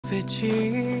飞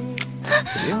机，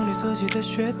用绿色系的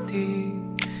雪地，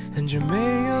很久没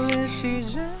有联系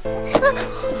人。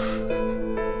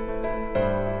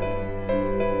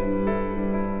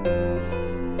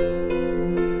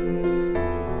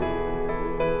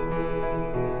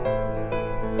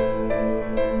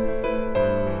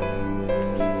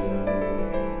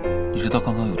你知道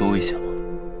刚刚有多危险吗？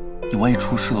你万一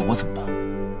出事了，我怎么办？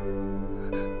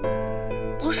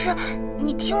不是，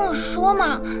你听我说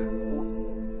嘛，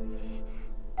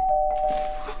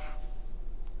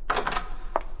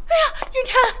哎呀，云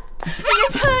琛，云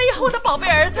琛，哎呀，我的宝贝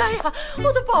儿子呀，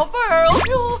我的宝贝儿，哎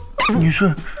呦！你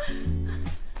是？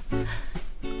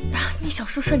你小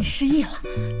叔说你失忆了，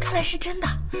看来是真的，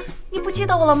你不记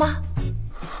得我了吗？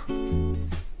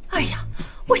哎呀，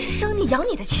我是生你养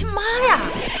你的亲妈呀！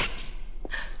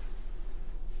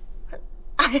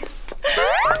哎呀。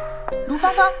卢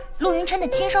芳芳，陆云琛的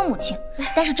亲生母亲，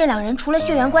但是这两人除了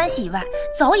血缘关系以外，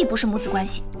早已不是母子关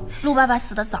系。陆爸爸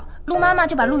死得早，陆妈妈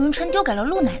就把陆云琛丢给了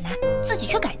陆奶奶，自己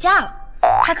却改嫁了。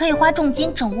她可以花重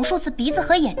金整无数次鼻子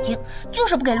和眼睛，就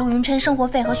是不给陆云琛生活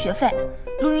费和学费。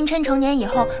陆云琛成年以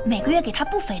后，每个月给他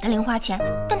不菲的零花钱，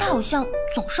但他好像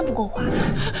总是不够花。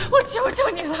我求求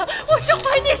你了，我是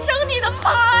怀你生你的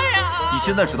妈呀！你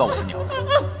现在知道我是你儿子，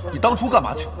你当初干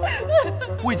嘛去了？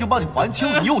我已经帮你还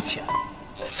清了，你有钱。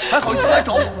还好意思来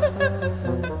找我？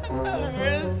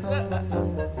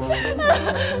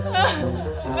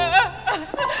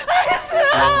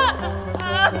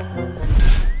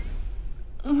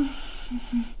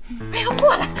哎呀，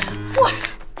过来，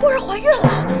默儿怀孕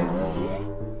了，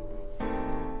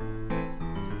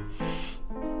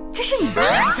这是你的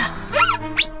孩子。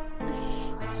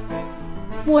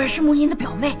默儿是木音的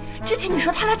表妹，之前你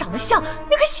说他俩长得像，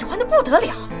那可喜欢的不得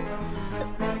了。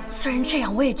虽然这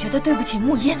样，我也觉得对不起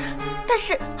木音，但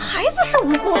是孩子是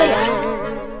无辜的呀。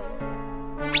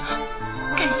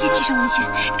感谢替身文学，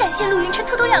感谢陆云琛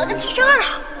偷偷养了个替身2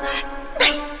号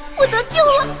 ，nice， 我得救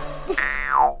了！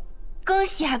恭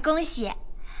喜啊恭喜，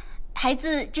孩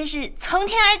子真是从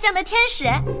天而降的天使。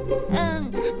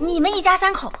你们一家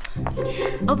3口，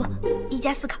哦不，一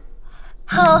家4口，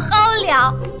好好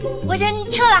聊。我先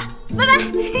撤了，拜拜，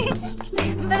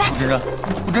拜拜。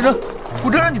顾真真，顾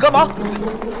真真，你干嘛？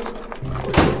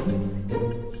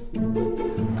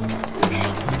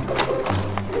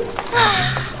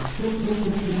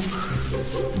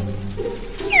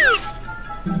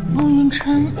陆云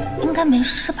琛应该没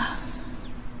事吧？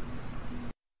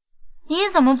你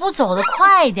怎么不走得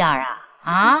快一点啊？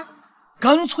啊！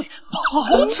干脆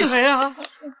跑起来呀！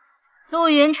陆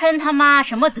云琛他妈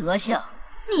什么德行？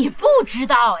你不知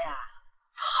道呀？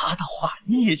他的话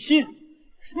你也信？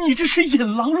你这是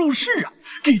引狼入室啊！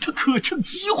给他可乘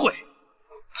机会。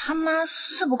他妈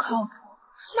是不靠谱，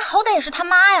那好歹也是他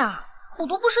妈呀，虎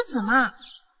毒不食子嘛。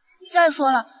再说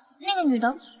了，那个女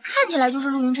的看起来就是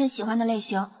陆云琛喜欢的类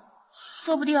型，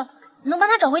说不定能帮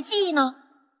他找回记忆呢。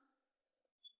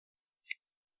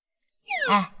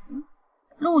哎，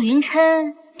陆云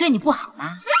琛对你不好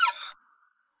吗？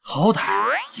好歹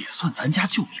也算咱家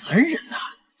救命恩人呐。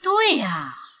对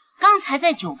呀，刚才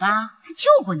在酒吧他救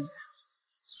过你呢。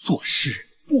做事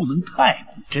不能太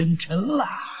过真诚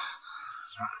啦。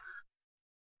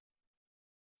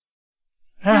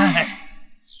哎，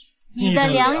你的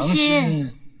良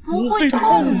心不会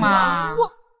痛吗？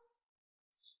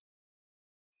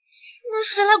那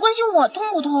谁来关心我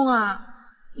痛不痛啊？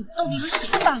你到底是谁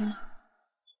的爸妈？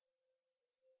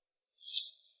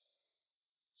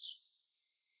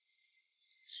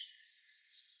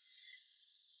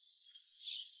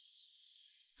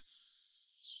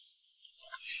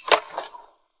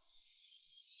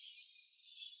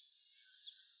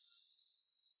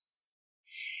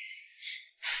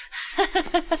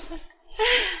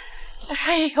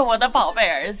哎呦，我的宝贝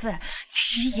儿子，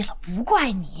失忆了不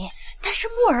怪你，但是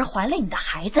默儿怀了你的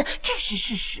孩子，这是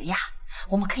事实呀。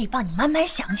我们可以帮你慢慢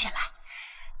想起来。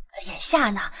眼下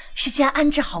呢，是先安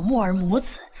置好默儿母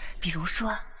子，比如说，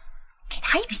给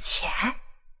他一笔钱。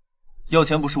要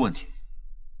钱不是问题，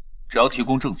只要提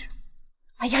供证据。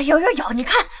哎呀，有，你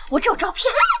看我这有照片，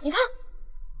你看。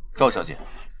赵小姐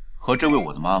和这位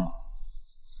我的妈妈，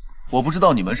我不知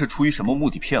道你们是出于什么目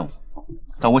的骗我，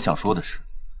但我想说的是，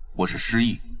我是失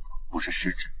忆，不是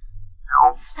失智。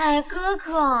哎，哥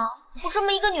哥，我这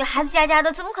么一个女孩子家家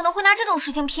的，怎么可能会拿这种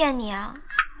事情骗你啊？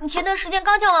你前段时间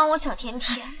刚教完我小甜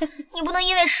甜，你不能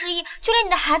因为失忆就连你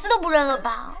的孩子都不认了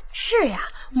吧？是呀，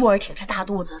默儿挺着大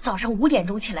肚子，早上5点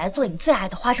钟起来做你最爱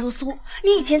的花生酥，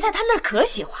你以前在她那儿可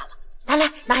喜欢了。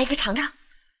来，拿一个尝尝。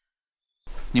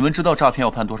你们知道诈骗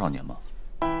要判多少年吗？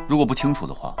如果不清楚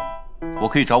的话，我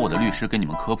可以找我的律师给你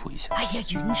们科普一下。哎呀，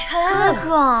云琛哥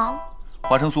哥，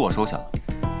花生酥我收下了，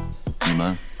你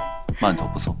们慢走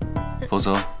不送，否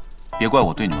则别怪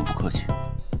我对你们不客气。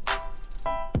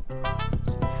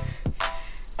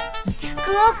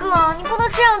哥哥，你不能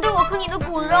这样对我和你的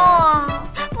骨肉啊！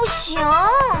不行。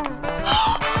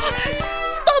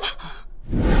Stop！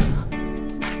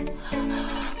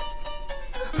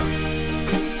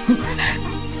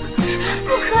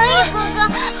 不可以，哥哥。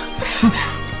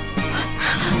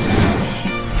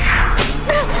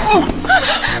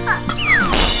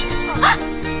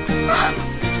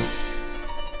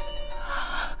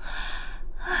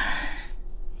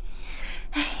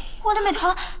我的美瞳，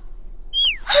哎呀，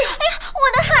我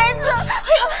的孩子，我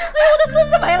的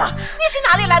孙子没了！你是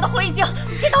哪里来的狐狸精？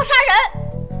借刀杀人！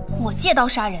我借刀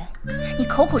杀人？你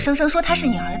口口声声说他是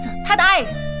你儿子，他的爱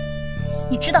人。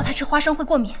你知道他吃花生会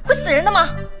过敏，会死人的吗？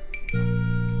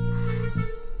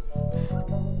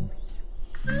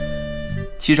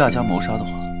欺诈加谋杀的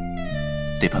话，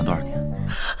得判多少年？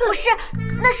不是，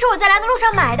那是我在来的路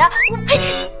上买的。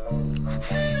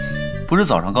不是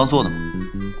早上刚做的吗？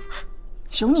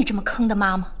有你这么坑的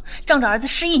妈妈，仗着儿子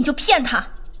失忆你就骗他？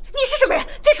你是什么人？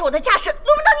这是我的家事，轮不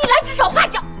到你来指手画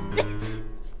脚。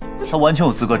他完全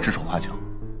有资格指手画脚。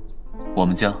我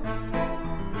们家，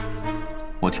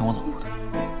我听我老婆的。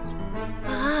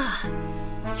啊，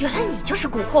原来你就是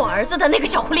蛊惑我儿子的那个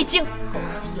小狐狸精，和我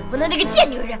儿子隐婚的那个贱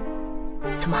女人。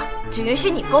怎么，只允许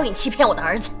你勾引欺骗我的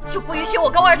儿子，就不允许我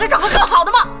跟我儿子找个更好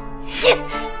的吗？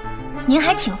您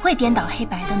还挺会颠倒黑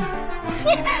白的呢。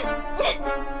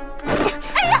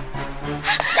哎呀，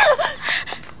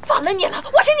反了你了！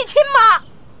我是你亲妈。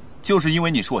就是因为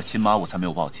你是我亲妈，我才没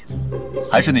有报警。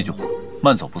还是那句话，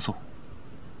慢走不送。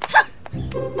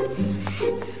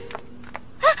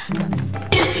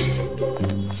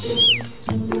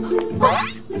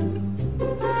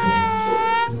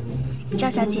赵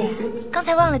小姐，刚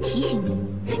才忘了提醒你，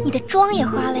你的妆也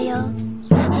花了哟。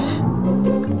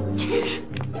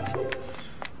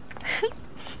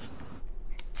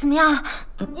怎么样？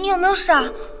你有没有傻？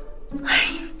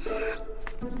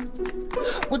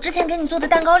我之前给你做的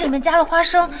蛋糕里面加了花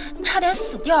生，差点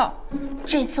死掉。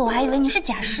这次我还以为你是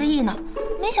假失忆呢，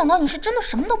没想到你是真的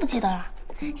什么都不记得了。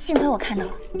幸亏我看到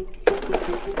了。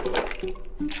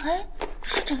哎，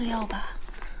是这个药吧？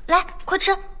来，快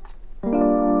吃。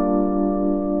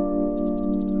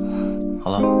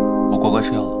好了，我乖乖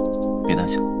吃药了，别担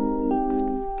心了。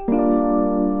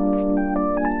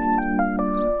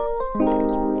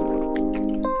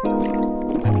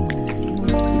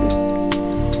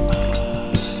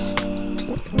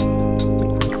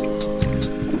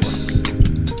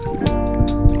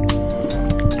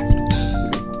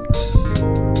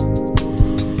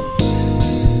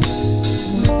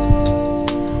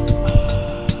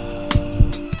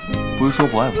不是说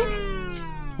不爱我，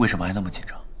为什么还那么紧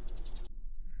张？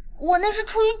我那是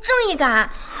出于正义感。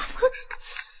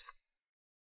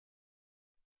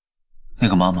那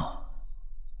个妈妈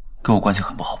跟我关系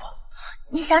很不好吧？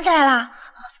你想起来啦？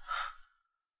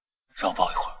让我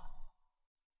抱一会儿。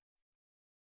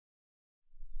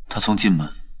她从进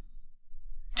门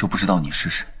就不知道你是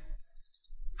谁，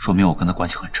说明我跟她关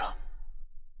系很差。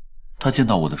她见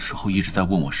到我的时候一直在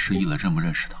问我失忆了认不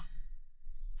认识她，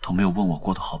都没有问我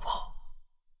过得好不好。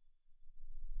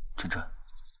真真，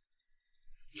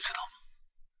你知道吗？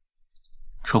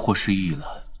车祸失忆以来，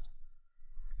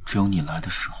只有你来的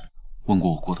时候问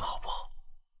过我过得好不好。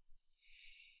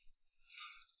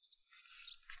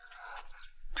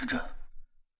真真，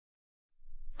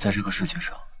在这个世界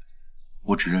上，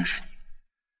我只认识你，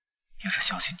也只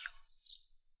相信你了。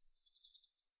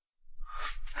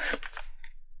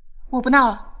我不闹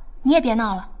了，你也别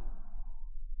闹了。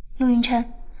陆云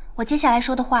琛，我接下来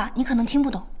说的话你可能听不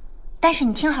懂，但是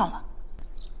你听好了，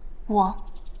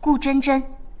我顾真真，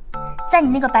在你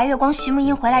那个白月光徐梦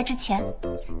英回来之前，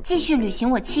继续履行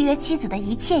我契约妻子的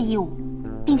一切义务，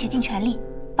并且尽全力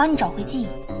帮你找回记忆。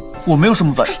我没有什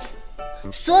么本，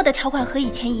所有的条款和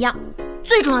以前一样，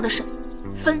最重要的是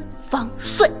分房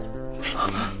睡。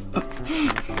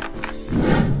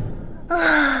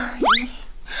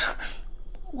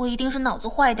我一定是脑子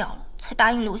坏掉了，才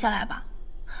答应留下来吧。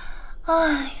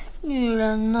哎，女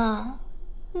人呐，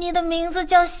你的名字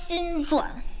叫心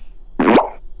软。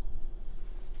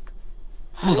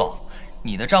陆总，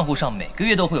你的账户上每个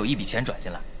月都会有一笔钱转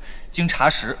进来，经查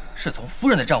实是从夫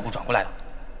人的账户转过来的。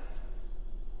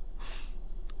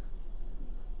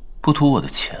不图我的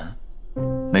钱，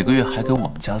每个月还给我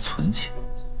们家存钱，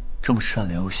这么善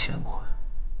良又贤惠，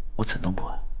我怎能不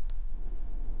爱？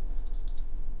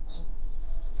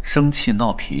生气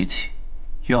闹脾气，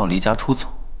又要离家出走，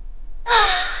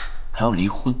还要离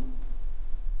婚，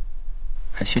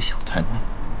还学小太妹。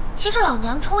其实老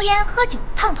娘抽烟、喝酒、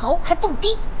烫头还蹦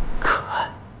迪，可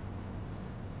爱。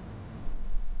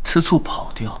吃醋跑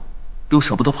掉，又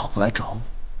舍不得跑过来找我，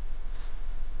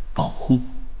保护我，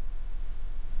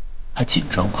还紧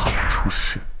张怕我出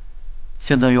事，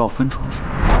现在又要分床睡，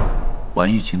玩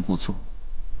欲擒故纵，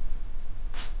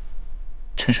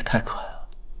真是太可爱了。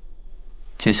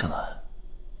接下来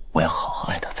我要好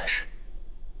好爱他才是。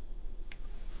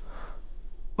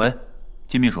喂，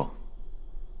金秘书。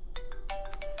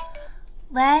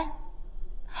喂，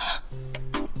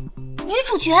女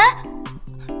主角，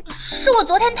是我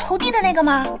昨天投递的那个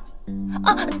吗？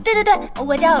哦，对对对，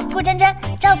我叫顾真真，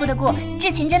照顾的顾，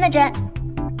志勤真的真。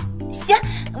行，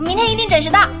明天一定准时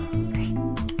到。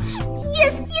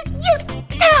Yes yes yes，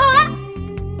 太好了！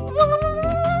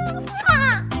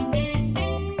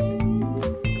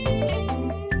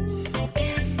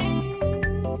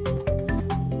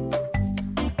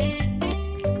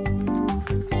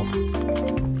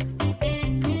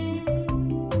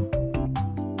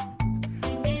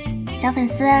小粉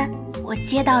丝，我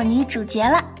接到女主角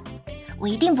了，我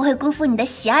一定不会辜负你的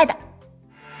喜爱的。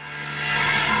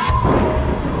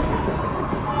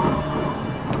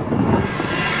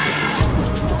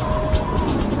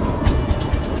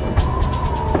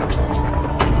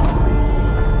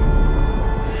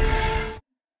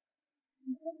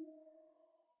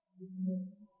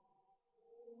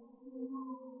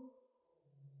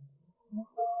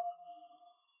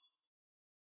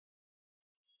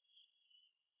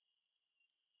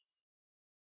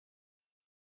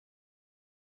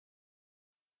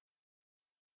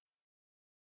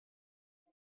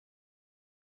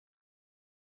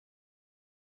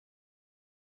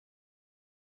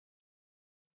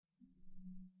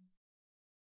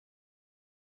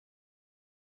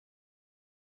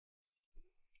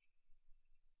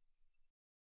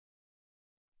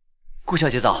顾小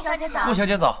姐早。顾小姐早。顾小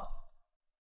姐早。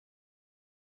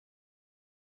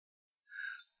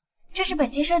这是本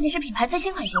期设计师品牌最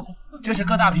新款鞋子，这是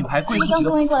各大品牌贵妇级的刚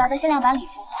供应过来的限量版礼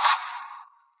服。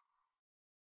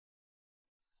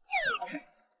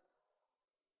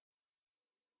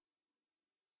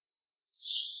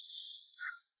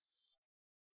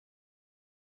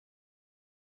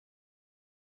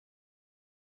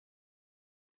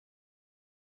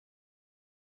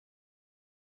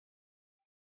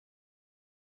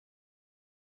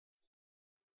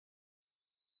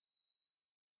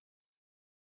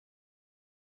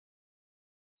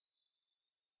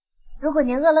如果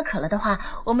您饿了渴了的话，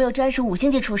我们有专属5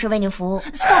星级厨师为您服务。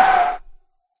Stop！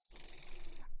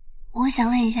 我想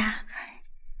问一下，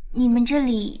你们这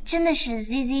里真的是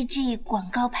ZZG 广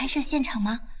告拍摄现场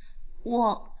吗？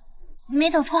我没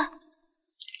走错。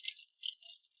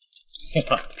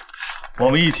我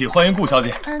们一起欢迎顾小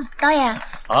姐。导演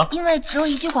啊，因为只有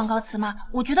一句广告词嘛，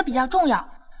我觉得比较重要。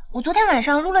我昨天晚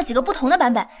上录了几个不同的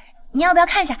版本，你要不要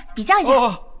看一下，比较一下？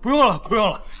哦，不用了，不用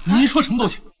了，您说什么都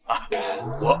行啊。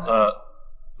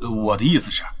我的意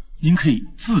思是，您可以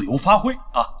自由发挥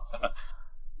啊。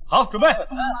好，准备，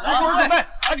准备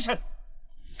 ，Action！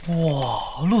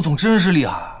 哇，陆总真是厉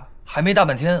害，还没大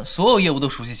半天，所有业务都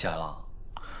熟悉起来了。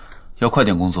要快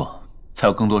点工作，才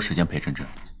有更多时间陪真真。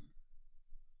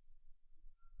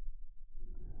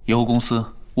以后公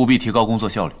司务必提高工作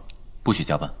效率，不许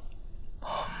加班。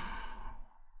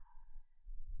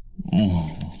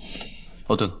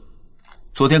哦，对了，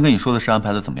昨天跟你说的事安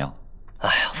排的怎么样？哎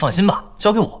呀，放心吧，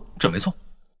交给我，准没错。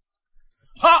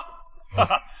哈，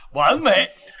完美，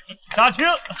杀青。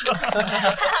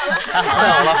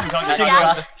辛苦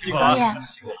了，辛苦了。导演，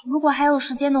如果还有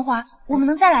时间的话，我们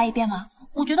能再来一遍吗？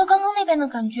我觉得刚刚那边的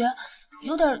感觉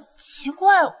有点奇怪。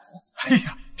哎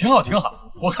呀，挺好，挺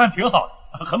好，我看挺好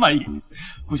的，很满意。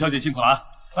顾小姐辛苦了啊，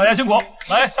大家辛苦，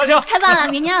来杀青。太棒了，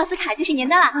明天奥斯卡就是您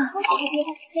的了。恭喜恭喜！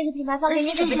这是品牌方给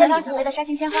您准备的杀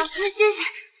青鲜花，谢谢。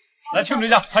来庆祝一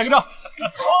下，拍个照。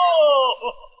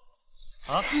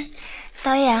啊，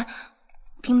导演，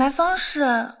品牌方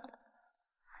是？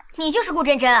你就是顾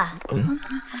真真啊？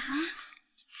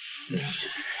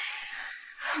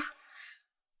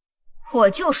我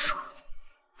就说，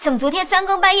怎么昨天3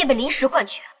更半夜被临时换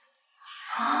角？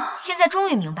现在终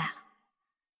于明白了，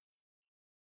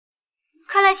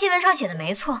看来新闻上写的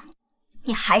没错，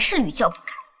你还是屡教不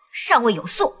改，尚未有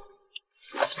诉。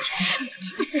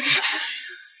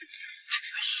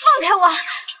放开我！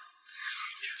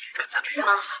怎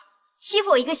么欺负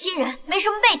我一个新人，没什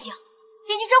么背景，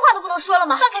连句真话都不能说了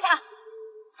吗？放开他！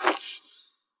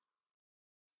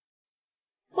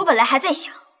我本来还在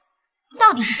想，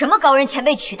到底是什么高人前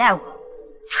辈取代我，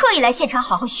特意来现场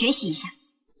好好学习一下，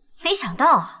没想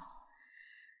到啊，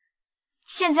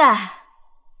现在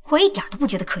我一点都不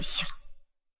觉得可惜了。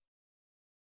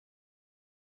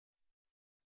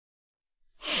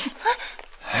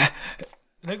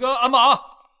那个安马，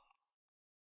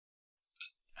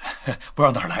不知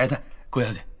道哪儿来的，郭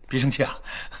小姐别生气啊。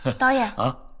导演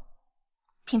啊，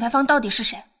品牌方到底是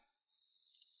谁？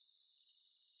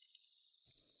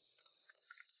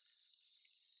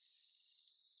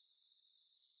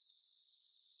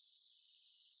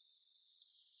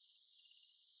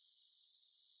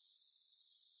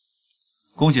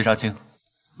恭喜杀青，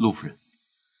陆夫人，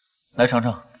来尝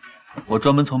尝我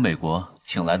专门从美国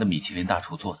请来的米其林大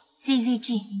厨做的。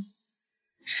ZZG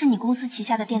是你公司旗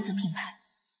下的电子品牌，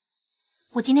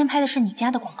我今天拍的是你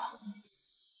家的广告。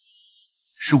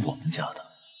是我们家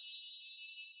的？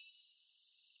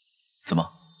怎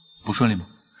么，不顺利吗？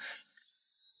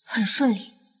很顺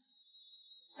利，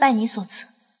拜你所赐，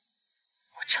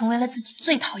我成为了自己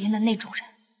最讨厌的那种人。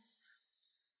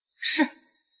是，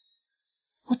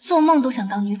我做梦都想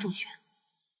当女主角，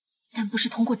但不是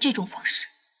通过这种方式。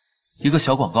一个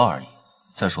小广告而已。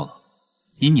再说了，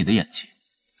以你的演技，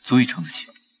足以撑得起。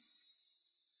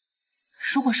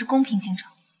如果是公平竞争，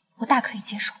我大可以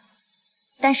接受。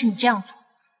但是你这样做，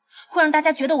会让大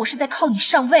家觉得我是在靠你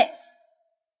上位。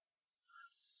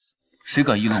谁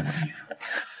敢议论我的女人？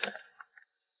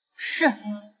是，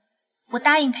我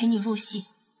答应陪你入戏，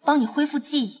帮你恢复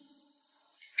记忆，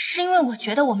是因为我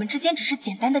觉得我们之间只是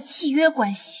简单的契约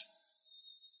关系。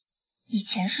以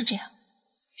前是这样，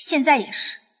现在也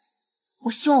是。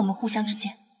我希望我们互相之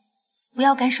间不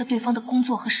要干涉对方的工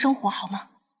作和生活，好吗？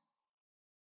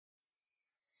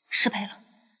失陪了。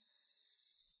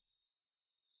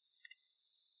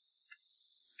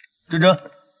珍珍。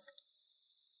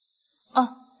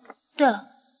哦，对了，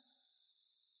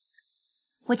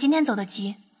我今天走得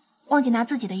急，忘记拿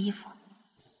自己的衣服。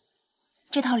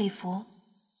这套礼服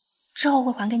之后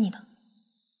会还给你的。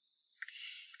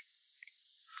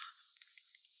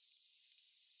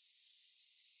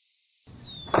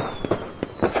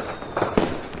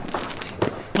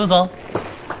陆总，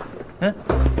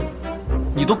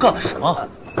你都干了什么？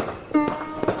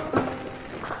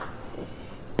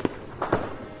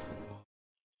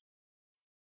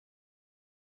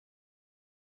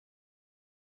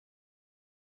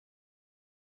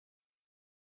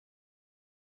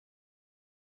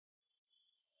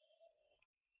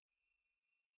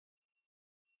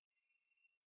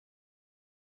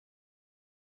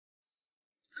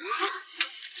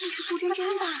顾真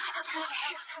真吧？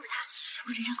是，就是她。小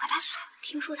顾真真，快拍！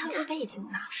听说她有背景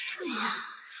呢。是呀，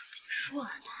别说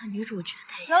她女主角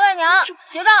代言。老板娘，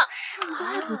结账。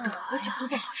怪不得我脚都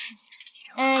不好。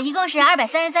一共是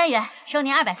233元，收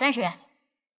您230元。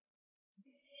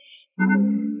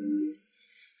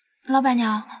老板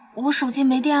娘，我手机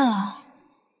没电了。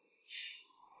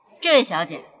这位小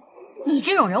姐，你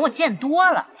这种人我见多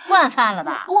了，惯犯了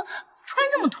吧？我穿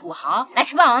这么土豪，来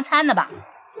吃霸王餐的吧？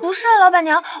不是，老板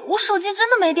娘，我手机真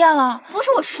的没电了。不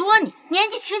是我说你，年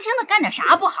纪轻轻的干点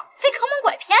啥不好，非坑蒙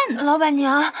拐骗的。老板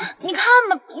娘，你看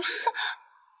吧，不是。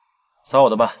扫我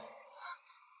的吧。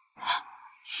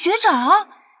学长。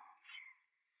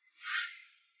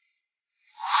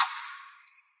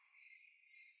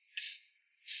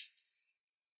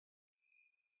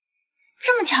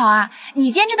这么巧啊，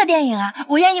你监制的电影啊，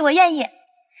我愿意，我愿意。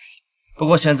不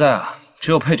过现在啊，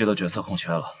只有配角的角色空缺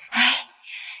了。唉，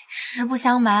实不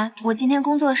相瞒，我今天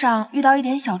工作上遇到一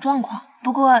点小状况，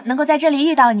不过能够在这里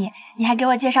遇到你，你还给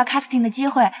我介绍 casting 的机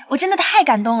会，我真的太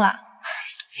感动了。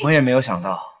我也没有想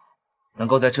到能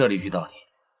够在这里遇到你。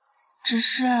只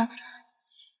是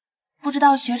不知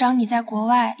道学长你在国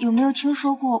外有没有听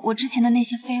说过我之前的那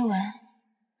些绯闻？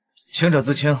清者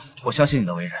自清，我相信你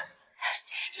的为人。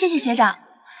谢谢学长。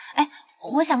哎，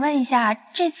我想问一下，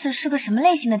这次是个什么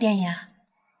类型的电影啊？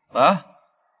啊，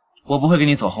我不会给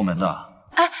你走后门的。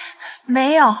哎，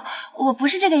没有，我不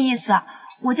是这个意思，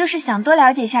我就是想多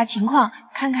了解一下情况，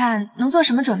看看能做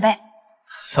什么准备。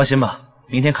放心吧，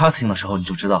明天 casting 的时候你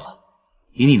就知道了。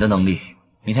以你的能力，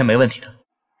明天没问题的。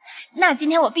那今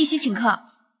天我必须请客。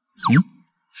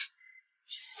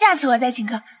下次我再请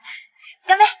客。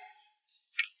干杯！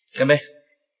干杯！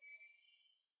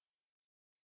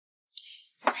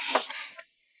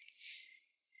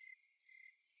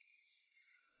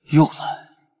又来，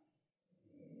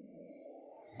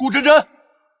顾真真，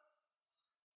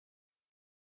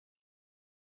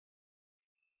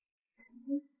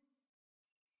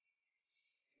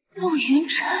陆云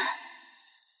琛，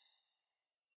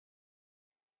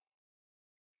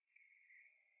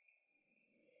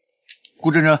顾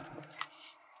真真，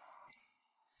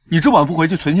你这晚不回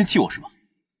去存心气我是吗？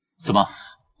怎么，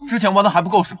之前玩的还不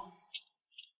够是吗？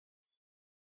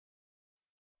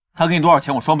他给你多少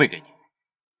钱，我双倍给你。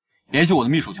联系我的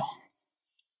秘书就好。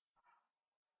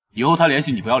以后他联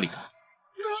系你，不要理他。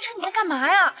陆云琛，你在干嘛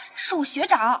呀？这是我学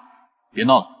长。别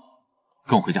闹了，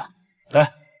跟我回家。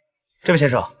来，这位先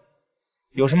生，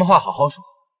有什么话好好说，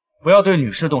不要对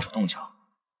女士动手动脚。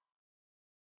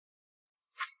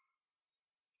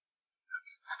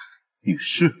女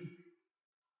士，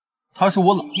她是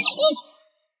我老婆。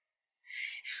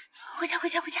回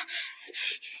家，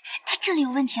他这里有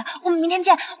问题啊！我们明天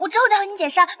见，我之后再和你解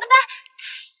释啊，拜拜。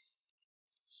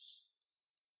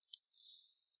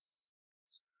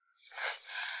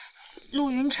陆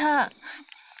云琛，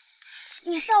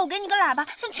你是要我给你个喇叭，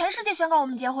向全世界宣告我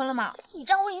们结婚了吗？你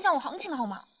这样会影响我行情的好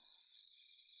吗？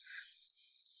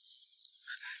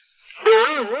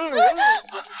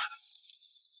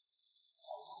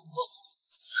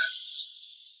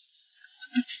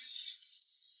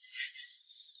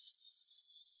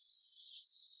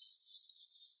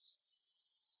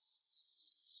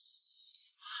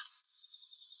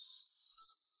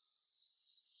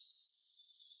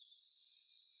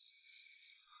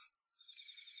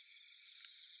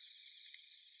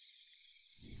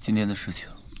今天的事情，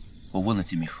我问了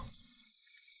季秘书，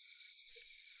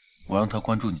我让他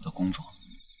关注你的工作，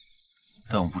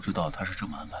但我不知道他是这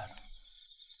么安排的。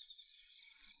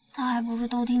他还不是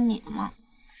都听你的吗？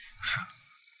是，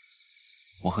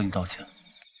我和你道歉，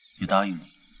也答应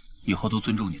你，以后都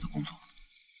尊重你的工作。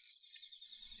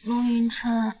陆云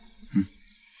琛，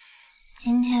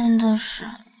今天的事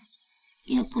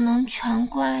也不能全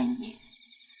怪你。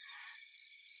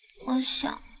我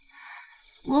想。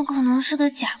我可能是个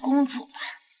假公主吧，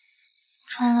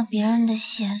穿了别人的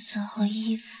鞋子和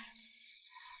衣服，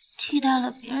替代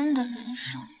了别人的人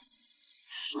生，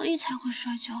所以才会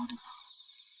摔跤的吧。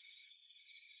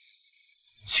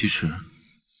其实，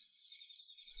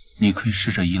你可以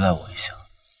试着依赖我一下，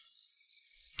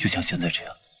就像现在这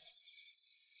样。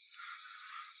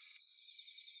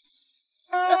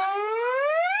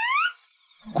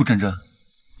顾真真，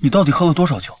你到底喝了多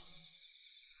少酒？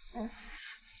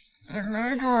也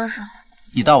没多少。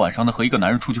你大晚上的和一个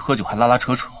男人出去喝酒，还拉拉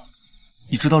扯扯，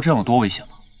你知道这样有多危险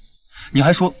吗？你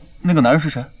还说那个男人是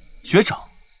谁？学长？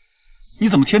你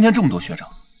怎么天天这么多学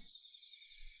长？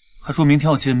还说明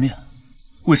天要见面，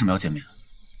为什么要见面？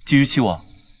基于期望？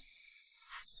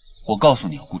我告诉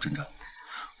你啊，顾真真。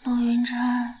陆云琛。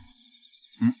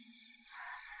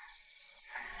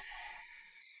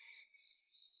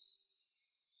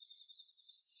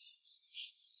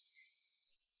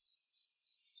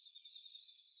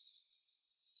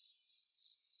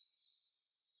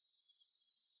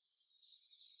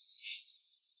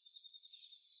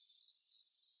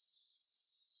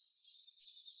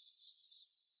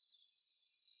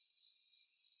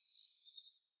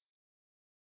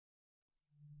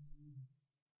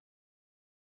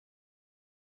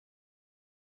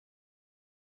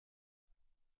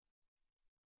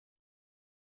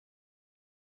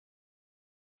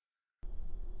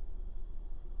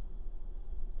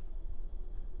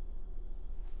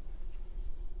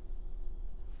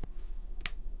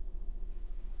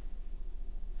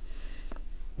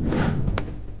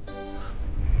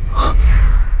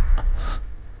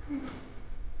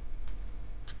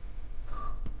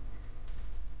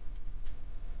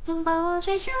拥抱我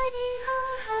吹向银河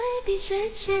海底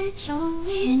失去重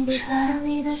力，只向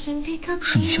你的身体靠近。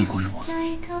是你先勾引我。这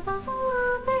一刻仿佛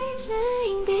我被指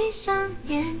引，闭上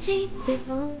眼睛，随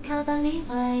风飘到你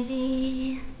怀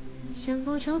里，想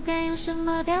不出该用什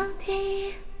么标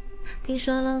题。听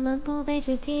说浪漫不被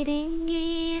肢体定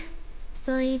义，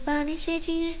所以把你写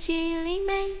进日记里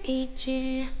每一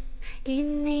句，以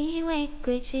你为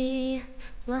轨迹。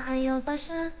我还要跋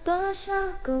涉多少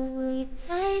公里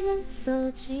才能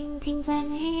走近？停在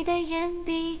你的眼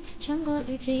底，穿过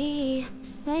雨季，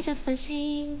带着繁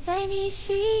星在你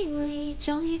心里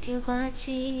种一片花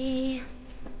期。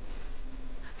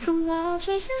风暴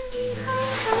吹向银河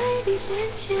海底，失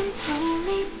去重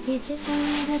力，一直向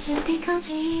你的身体靠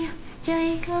近。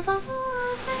这一刻仿佛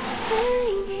我被指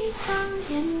引，闭上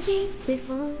眼睛，随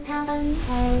风飘到你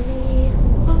怀里。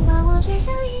风把我吹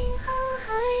向银河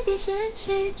海底，失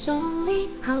去重力，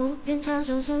毫无偏差，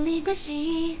终生离个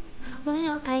心，温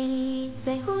柔爱意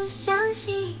在互相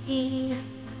吸引，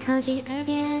靠近耳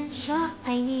边说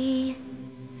爱你。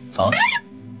早。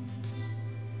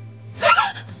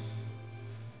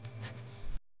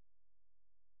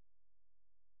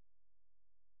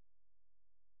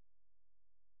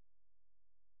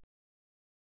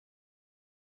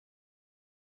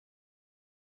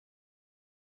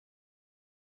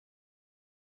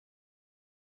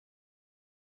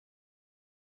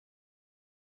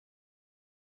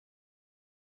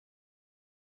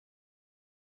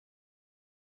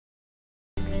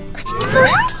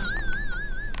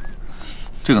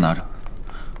这个拿着。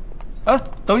哎，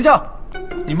等一下，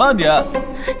你慢点，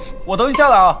我等你下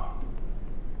来啊。